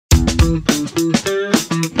Hang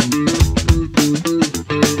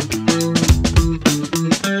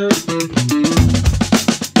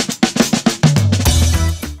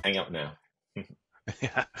up now.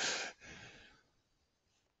 Yeah.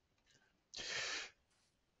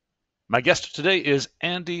 My guest today is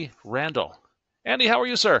Andy Randall. Andy, how are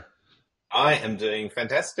you, sir? I am doing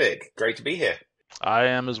fantastic. Great to be here. I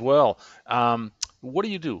am as well. What do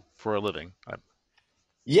you do for a living?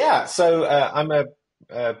 Yeah, so I'm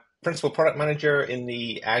a principal product manager in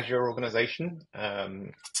the Azure organization,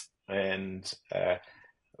 and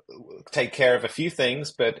take care of a few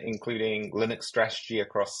things, but including Linux strategy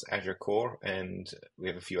across Azure Core, and we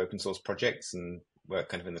have a few open source projects and work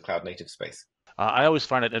kind of in the cloud native space. I always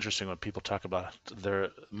find it interesting when people talk about their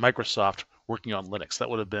Microsoft working on Linux.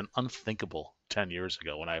 That would have been unthinkable 10 years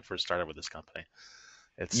ago when I first started with this company.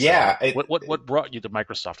 It's Yeah, what brought you to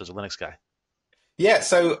Microsoft as a Linux guy? yeah.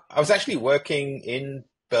 So I was actually working in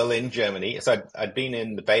Berlin, Germany. So I'd been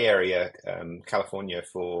in the Bay Area, California,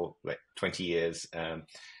 for like 20 years.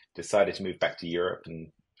 Decided to move back to Europe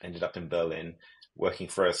and ended up in Berlin, working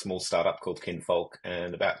for a small startup called Kinvolk.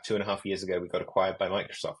 And about 2.5 years ago, we got acquired by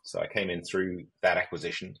Microsoft. So I came in through that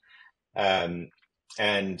acquisition. Um,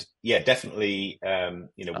 and yeah, definitely,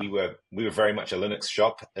 we were very much a Linux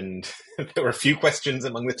shop, and there were a few questions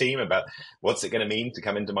among the team about what's it going to mean to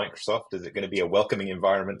come into Microsoft? Is it going to be a welcoming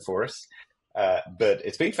environment for us? But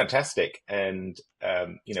it's been fantastic, and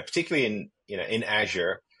particularly in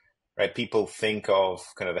Azure, right? People think of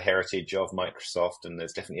kind of the heritage of Microsoft, and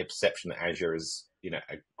there's definitely a perception that Azure is a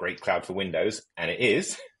great cloud for Windows, and it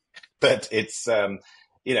is, but it's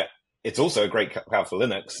also a great cloud for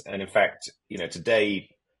Linux. And in fact, today,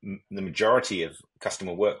 the majority of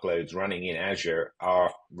customer workloads running in Azure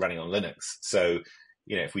are running on Linux. So,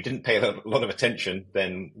 if we didn't pay a lot of attention,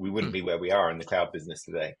 then we wouldn't be where we are in the cloud business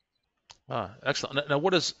today. Excellent. Now,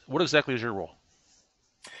 what exactly is your role?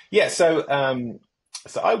 Yeah, so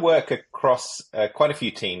I work across quite a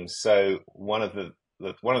few teams. So one of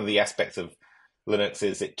the aspects of Linux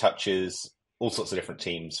is it touches all sorts of different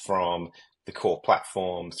teams, from the core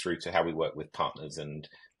platform through to how we work with partners and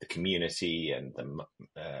the community and the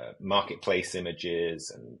marketplace images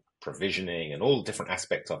and provisioning and all different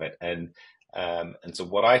aspects of it. And so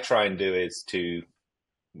what I try and do is to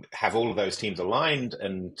have all of those teams aligned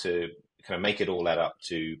and to kind of make it all add up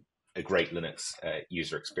to a great Linux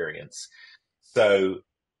user experience. So,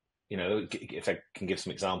 if I can give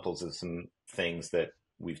some examples of some things that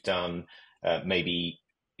we've done, maybe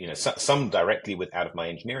some directly out of my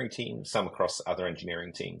engineering team, some across other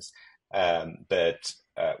engineering teams. But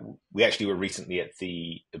we actually were recently at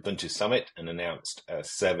the Ubuntu Summit and announced a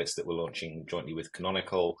service that we're launching jointly with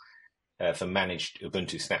Canonical for managed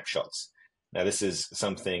Ubuntu snapshots. Now, this is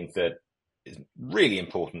something that is really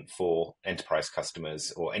important for enterprise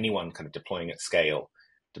customers or anyone kind of deploying at scale,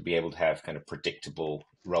 to be able to have kind of predictable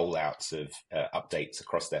rollouts of updates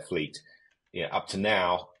across their fleet. Up to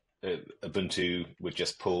now, Ubuntu would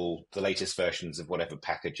just pull the latest versions of whatever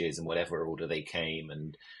packages and whatever order they came,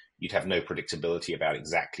 and you'd have no predictability about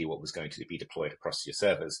exactly what was going to be deployed across your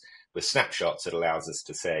servers. With snapshots, it allows us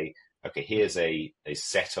to say, okay, here's a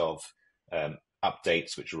set of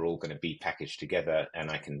updates which are all going to be packaged together, and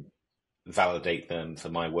I can validate them for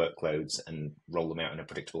my workloads and roll them out in a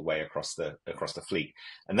predictable way across the fleet.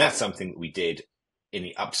 And that's something that we did in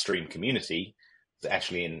the upstream community,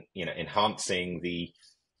 actually enhancing the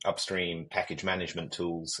upstream package management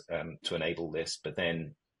tools to enable this, but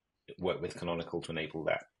then work with Canonical to enable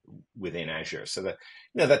that within Azure. So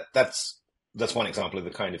that's one example of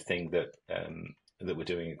the kind of thing that we're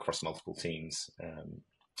doing across multiple teams,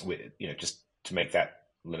 just to make that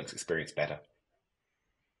Linux experience better.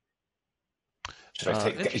 Should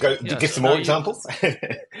I give some more examples?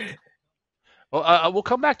 Well, we'll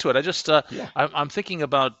come back to it. I just, I'm thinking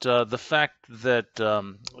about the fact that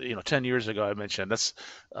 10 years ago I mentioned that's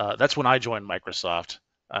when I joined Microsoft,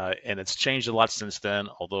 and it's changed a lot since then.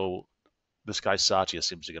 Although this guy Satya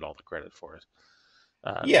seems to get all the credit for it.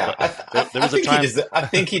 I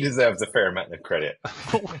think he deserves a fair amount of credit.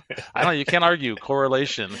 I know you can't argue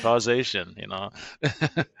correlation, causation.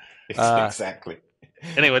 Exactly.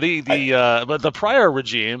 Anyway, but the prior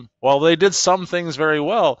regime, while they did some things very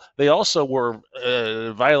well, they also were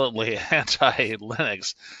violently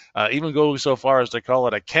anti-Linux, even going so far as to call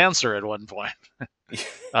it a cancer at one point.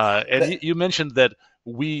 And you mentioned that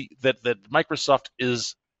Microsoft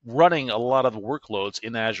is running a lot of workloads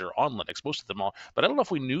in Azure on Linux, most of them all. But I don't know if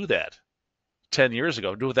we knew that 10 years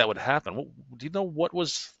ago, knew that would happen. Do you know what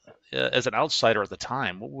was, as an outsider at the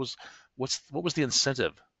time, what was the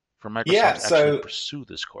incentive for Microsoft to actually pursue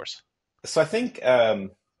this course? So I think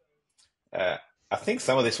I think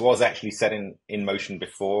some of this was actually set in motion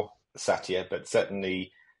before Satya, but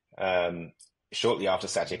certainly um, shortly after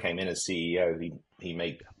Satya came in as CEO, he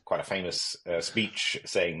made quite a famous speech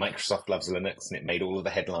saying Microsoft loves Linux, and it made all of the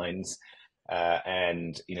headlines.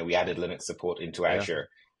 And we added Linux support into Yeah. Azure,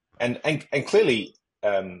 and clearly,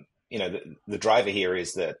 the driver here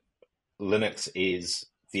is that Linux is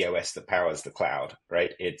the OS that powers the cloud,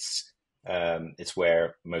 right? It's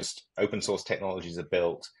where most open source technologies are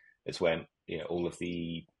built. It's where all of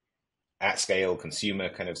the at scale consumer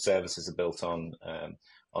kind of services are built on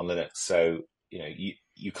Linux. So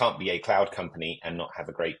you can't be a cloud company and not have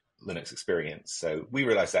a great Linux experience. So we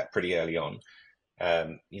realized that pretty early on.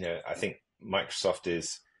 I think Microsoft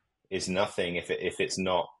is nothing if it's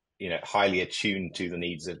not highly attuned to the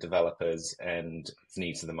needs of developers and the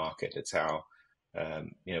needs of the market. It's how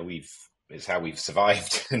we've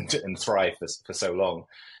survived and thrived for so long.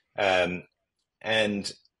 Um,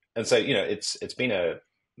 and so it's been a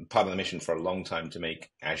part of the mission for a long time to make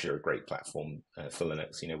Azure a great platform for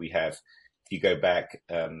Linux. We have, if you go back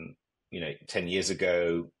 10 years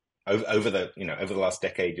ago, over the last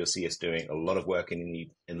decade, you'll see us doing a lot of work in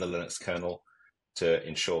the Linux kernel to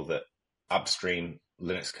ensure that upstream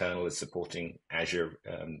Linux kernel is supporting Azure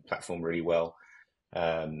platform really well.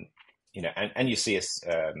 And you see us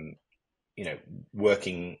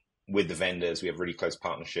working with the vendors. We have really close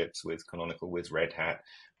partnerships with Canonical, with Red Hat,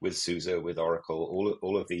 with SUSE, with Oracle,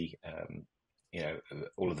 all of the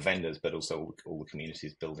vendors, but also all the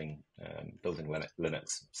communities building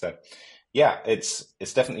Linux. So, yeah, it's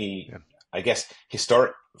definitely, Yeah. I guess,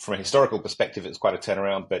 from a historical perspective, it's quite a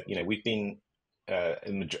turnaround. But we've been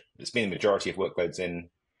it's been a majority of workloads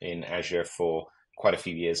in Azure for quite a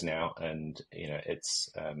few years now, and it's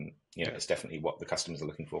it's definitely what the customers are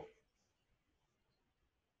looking for.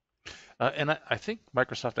 And I think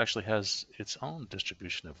Microsoft actually has its own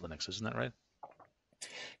distribution of Linux, isn't that right?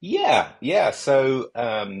 Yeah. So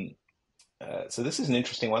this is an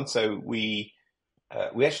interesting one. So we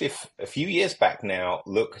actually a few years back now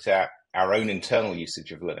looked at our own internal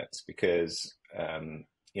usage of Linux because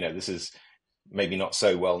this is maybe not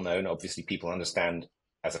so well known. Obviously, people understand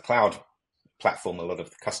as a cloud platform, a lot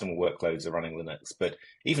of customer workloads are running Linux, but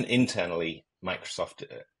even internally, Microsoft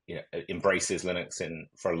embraces Linux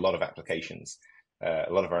for a lot of applications.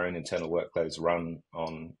 A lot of our own internal workloads run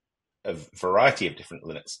on a variety of different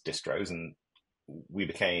Linux distros, and we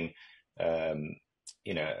became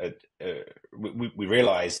we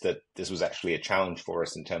realized that this was actually a challenge for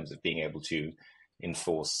us in terms of being able to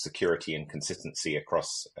enforce security and consistency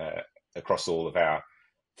across all of our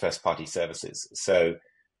first party services. So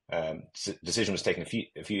decision was taken a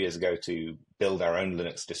few years ago to build our own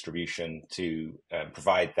Linux distribution to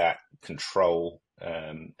provide that control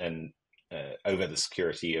and over the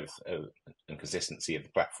security and consistency of the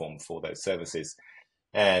platform for those services.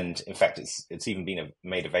 And in fact, it's even been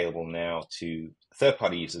made available now to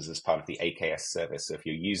third-party users as part of the AKS service. So if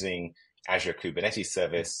you're using Azure Kubernetes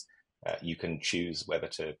service, you can choose whether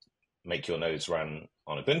to make your nodes run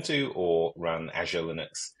on Ubuntu or run Azure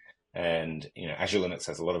Linux. And Azure Linux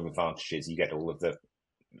has a lot of advantages. You get all of the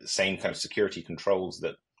same kind of security controls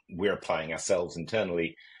that we're applying ourselves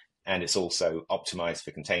internally, and it's also optimized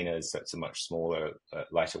for containers. So it's a much smaller,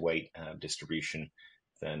 lighter weight distribution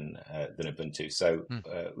than Ubuntu. So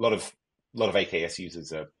a lot of AKS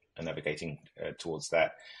users are navigating towards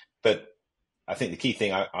that. But I think the key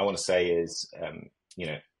thing I want to say is,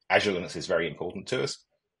 Azure Linux is very important to us,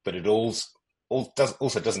 but it also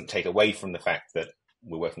doesn't take away from the fact that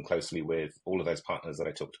we're working closely with all of those partners that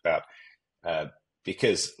I talked about,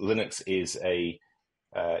 because Linux is a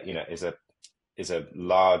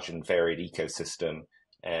large and varied ecosystem,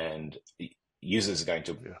 and users are going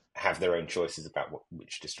to have their own choices about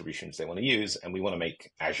which distributions they want to use, and we want to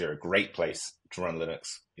make Azure a great place to run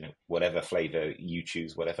Linux. Whatever flavor you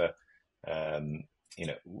choose, whatever's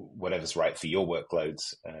right for your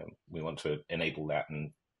workloads, we want to enable that,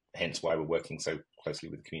 and hence why we're working so closely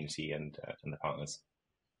with the community and the partners.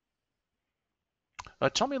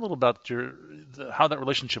 Tell me a little about how that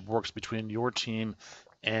relationship works between your team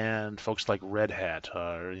and folks like Red Hat,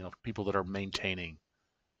 or people that are maintaining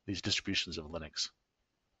these distributions of Linux.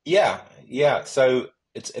 Yeah. So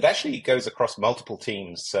it actually goes across multiple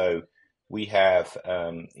teams. So we have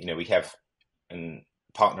we have a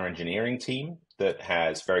partner engineering team that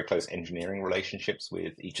has very close engineering relationships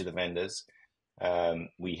with each of the vendors.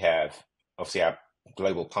 We have obviously our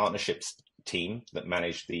global partnerships team that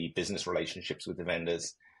manage the business relationships with the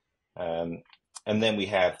vendors, and then we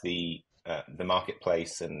have the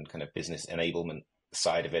marketplace and kind of business enablement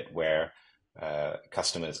side of it, where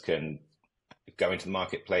customers can go into the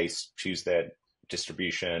marketplace, choose their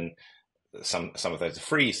distribution, some of those are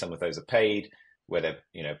free, some of those are paid. Where they're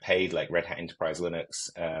paid, like Red Hat Enterprise Linux,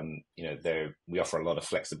 we offer a lot of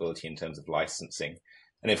flexibility in terms of licensing.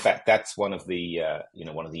 And in fact, that's one of the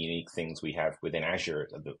one of the unique things we have within Azure,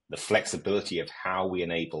 the flexibility of how we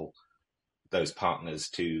enable those partners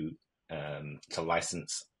to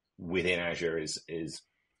license within Azure is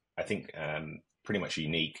I think pretty much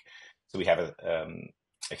unique. So we have a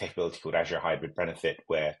capability called Azure Hybrid Benefit,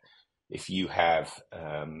 where if you have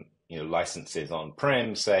licenses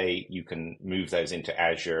on-prem, say, you can move those into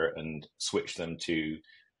Azure and switch them to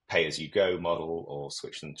pay-as-you-go model, or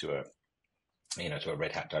switch them to a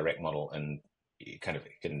Red Hat Direct model, and you kind of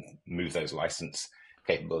can move those license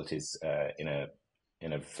capabilities in a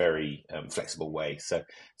very flexible way. So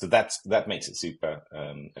that makes it super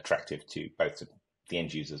attractive to both the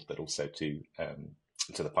end users, but also to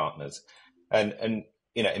the partners. And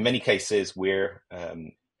in many cases we're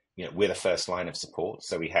the first line of support.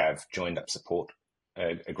 So we have joined up support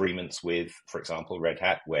agreements with, for example, Red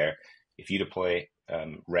Hat, where if you deploy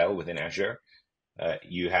RHEL within Azure,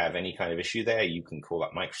 you have any kind of issue there, you can call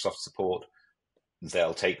up Microsoft support.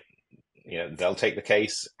 They'll take the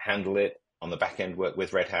case, handle it on the back end, work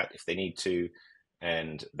with Red Hat if they need to,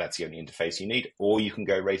 and that's the only interface you need. Or you can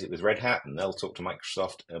go raise it with Red Hat, and they'll talk to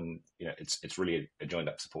Microsoft. It's really a joined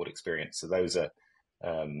up support experience. So those are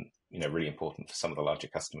really important for some of the larger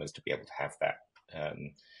customers to be able to have that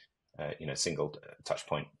single touch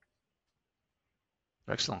point.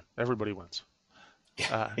 Excellent. Everybody wins.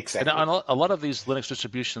 Yeah, exactly. And a lot of these Linux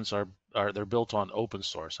distributions they're built on open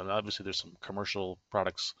source. I mean, obviously there's some commercial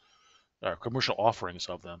products, commercial offerings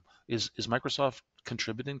of them. Is Microsoft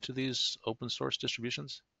contributing to these open source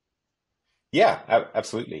distributions? Yeah,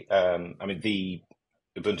 absolutely. I mean, the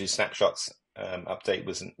Ubuntu Snapshots update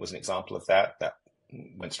was an example of that. That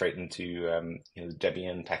went straight into the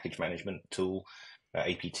Debian package management tool,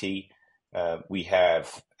 APT. We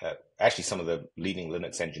have actually some of the leading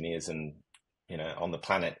Linux engineers on the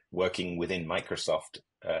planet working within Microsoft,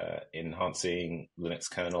 enhancing Linux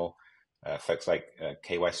kernel. Folks like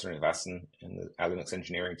K. Srinivasan in our Linux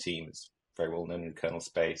engineering team is very well known in the kernel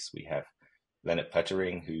space. We have Leonard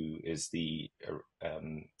Pettering, who is the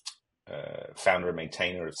founder and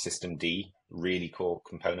maintainer of Systemd, really core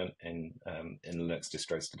component in Linux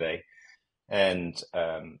distros today. And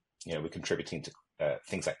we're contributing to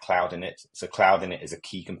things like Cloud Init. So Cloud Init is a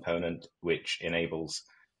key component which enables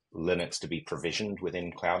Linux to be provisioned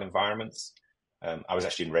within cloud environments. I was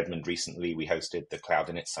actually in Redmond recently. We hosted the Cloud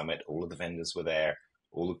Init Summit. All of the vendors were there,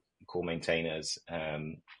 all the core maintainers,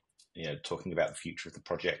 talking about the future of the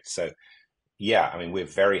project. So yeah, I mean, we're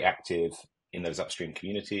very active in those upstream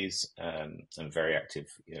communities, and very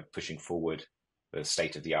active, pushing forward the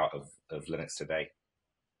state of the art of Linux today.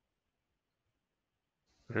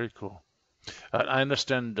 Very cool. I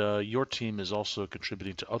understand your team is also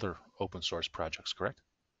contributing to other open source projects, correct?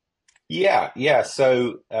 Yeah.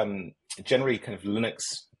 So generally kind of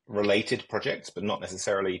Linux related projects, but not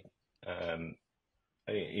necessarily,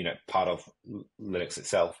 part of Linux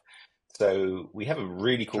itself. So we have a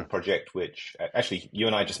really cool project, which actually you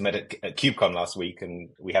and I just met at KubeCon last week, and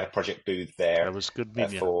we had a project booth there. That was good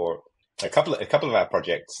meeting for a couple of our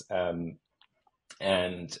projects. Both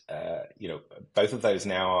of those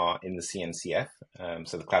now are in the CNCF,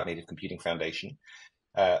 so the Cloud Native Computing Foundation.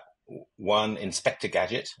 One, Inspector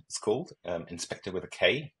Gadget, it's called, Inspector with a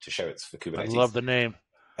K to show it's for Kubernetes. I love the name.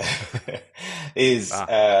 It's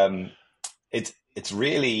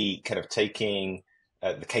really kind of taking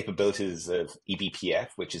the capabilities of eBPF,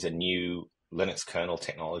 which is a new Linux kernel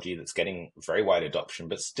technology that's getting very wide adoption,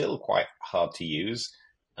 but still quite hard to use,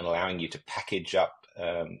 and allowing you to package up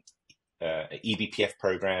eBPF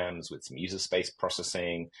programs with some user space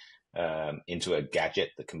processing into a gadget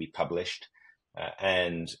that can be published.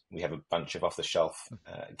 And we have a bunch of off-the-shelf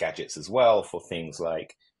gadgets as well for things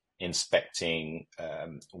like inspecting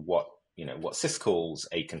what syscalls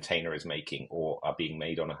a container is making or are being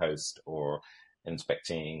made on a host, or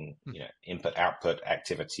inspecting input-output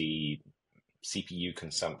activity, CPU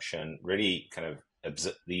consumption, really kind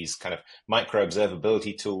of these kind of micro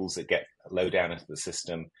observability tools that get low down into the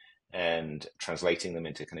system, and translating them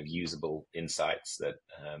into kind of usable insights that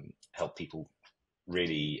help people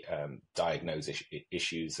really diagnose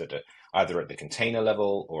issues that are either at the container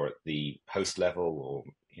level or at the host level, or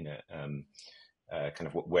kind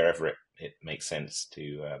of wherever it makes sense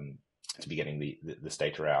to be getting this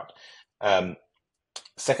data out.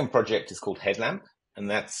 Second project is called Headlamp, and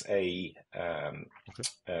that's it's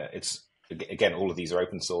again, all of these are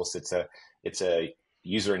open source. It's a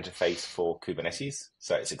user interface for Kubernetes,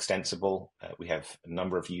 so it's extensible. We have a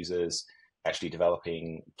number of users actually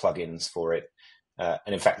developing plugins for it.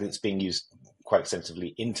 And in fact, it's being used quite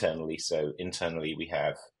extensively internally. So internally, we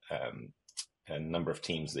have a number of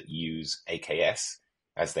teams that use AKS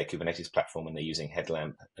as their Kubernetes platform, and they're using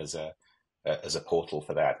Headlamp as a portal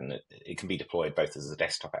for that, and it can be deployed both as a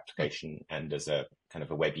desktop application and as a kind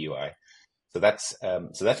of a web UI. So that's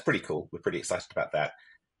pretty cool. We're pretty excited about that.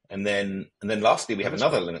 And then lastly, we have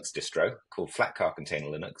another Linux distro called Flatcar Container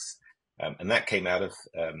Linux, and that came out of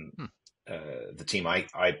the team I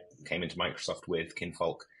came into Microsoft with,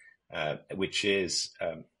 Kinfolk, which is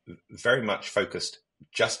very much focused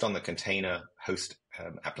just on the container host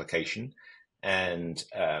application, and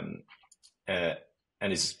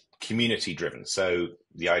is community driven. So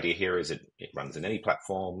the idea here is it runs in any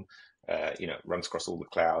platform, it runs across all the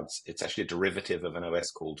clouds. It's actually a derivative of an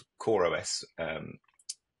OS called CoreOS,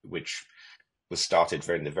 which was started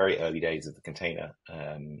in the very early days of the container,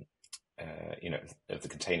 of the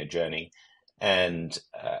container journey, and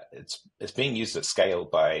it's being used at scale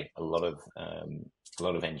by a lot of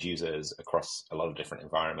end users across a lot of different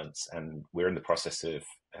environments, and we're in the process of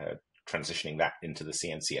transitioning that into the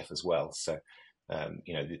CNCF as well. So,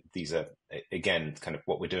 these are again kind of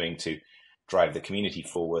what we're doing to drive the community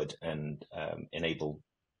forward and enable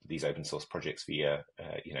these open source projects via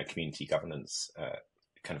community governance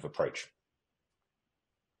kind of approach.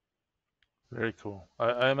 Very cool.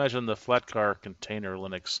 I imagine the Flatcar Container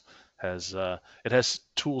Linux has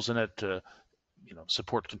tools in it to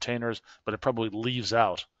support containers, but it probably leaves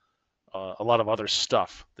out a lot of other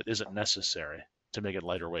stuff that isn't necessary to make it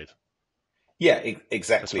lighter weight. Yeah,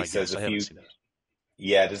 exactly. So there's a few.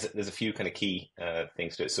 Yeah, there's a few kind of key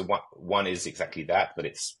things to it. So one is exactly that, but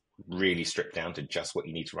it's really stripped down to just what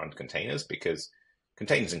you need to run containers, because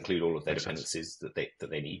containers include all of their dependencies that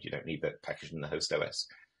they need. You don't need that packaged in the host OS.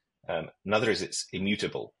 Another is it's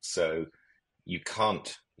immutable, so you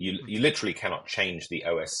literally cannot change the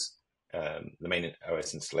OS, the main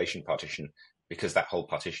OS installation partition, because that whole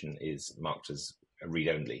partition is marked as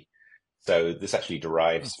read-only. So this actually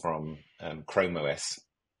derives from Chrome OS.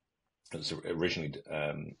 It was originally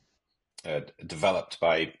developed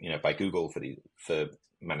by Google for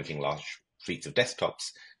managing large fleets of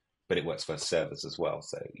desktops, but it works for servers as well.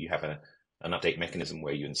 So you have an update mechanism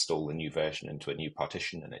where you install a new version into a new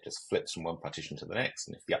partition, and it just flips from one partition to the next.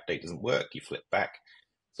 And if the update doesn't work, you flip back.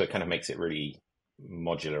 So it kind of makes it really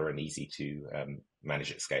modular and easy to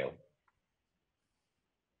manage at scale.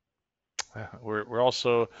 We're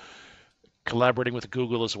also collaborating with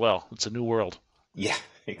Google as well. It's a new world. Yeah.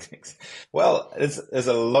 Well, there's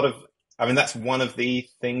a lot of, that's one of the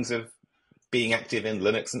things of being active in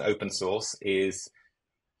Linux and open source is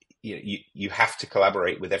you have to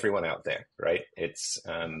collaborate with everyone out there, right? It's,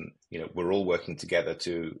 we're all working together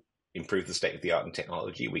to improve the state of the art in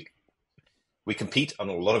technology. We compete on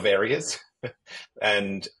a lot of areas,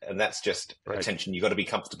 and that's just a tension you got to be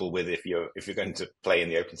comfortable with if you're going to play in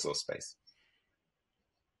the open source space.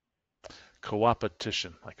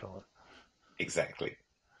 Co-opetition, I call it. Exactly.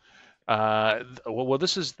 Well,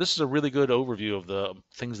 this is a really good overview of the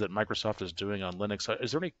things that Microsoft is doing on Linux.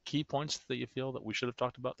 Is there any key points that you feel that we should have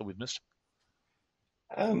talked about that we've missed?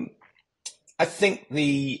 I think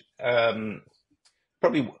the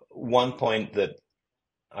probably one point that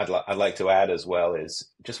I'd like to add as well is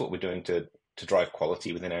just what we're doing to drive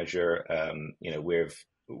quality within Azure.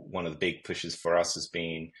 One of the big pushes for us has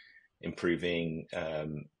been improving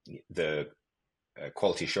the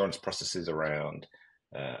quality assurance processes around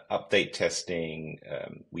update testing.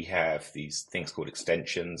 We have these things called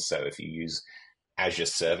extensions. So if you use Azure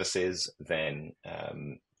services, then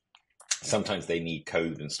sometimes they need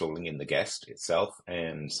code installing in the guest itself.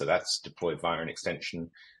 And so that's deployed via an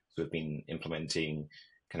extension. So we've been implementing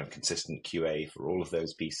kind of consistent QA for all of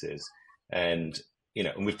those pieces. And,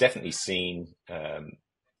 and we've definitely seen,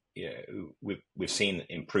 we've seen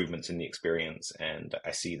improvements in the experience, and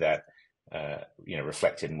I see that,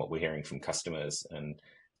 reflected in what we're hearing from customers. And,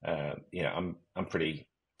 I'm pretty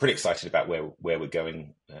excited about where we're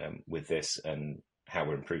going with this and how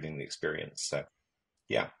we're improving the experience. So,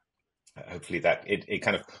 yeah, hopefully that it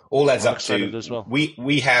kind of all adds up to as well.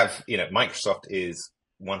 We have, Microsoft is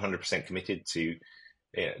 100% committed to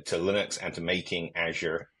Linux and to making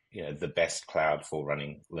Azure, the best cloud for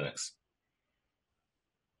running Linux.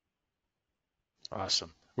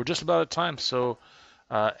 Awesome. We're just about at time. So,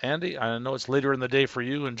 Andy, I know it's later in the day for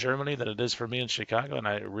you in Germany than it is for me in Chicago, and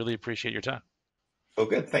I really appreciate your time. Well,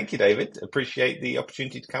 good. Thank you, David. Appreciate the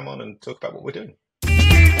opportunity to come on and talk about what we're doing.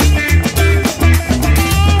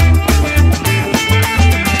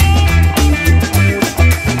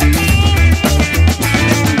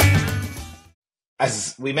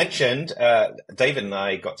 As we mentioned, David and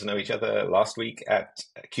I got to know each other last week at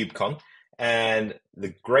KubeCon, And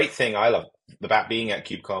the great thing I love about being at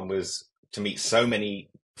KubeCon was to meet so many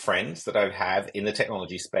friends that I have in the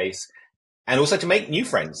technology space, and also to make new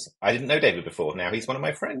friends. I didn't know David before. Now he's one of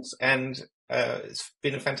my friends, and it's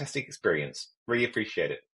been a fantastic experience. Really appreciate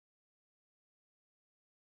it.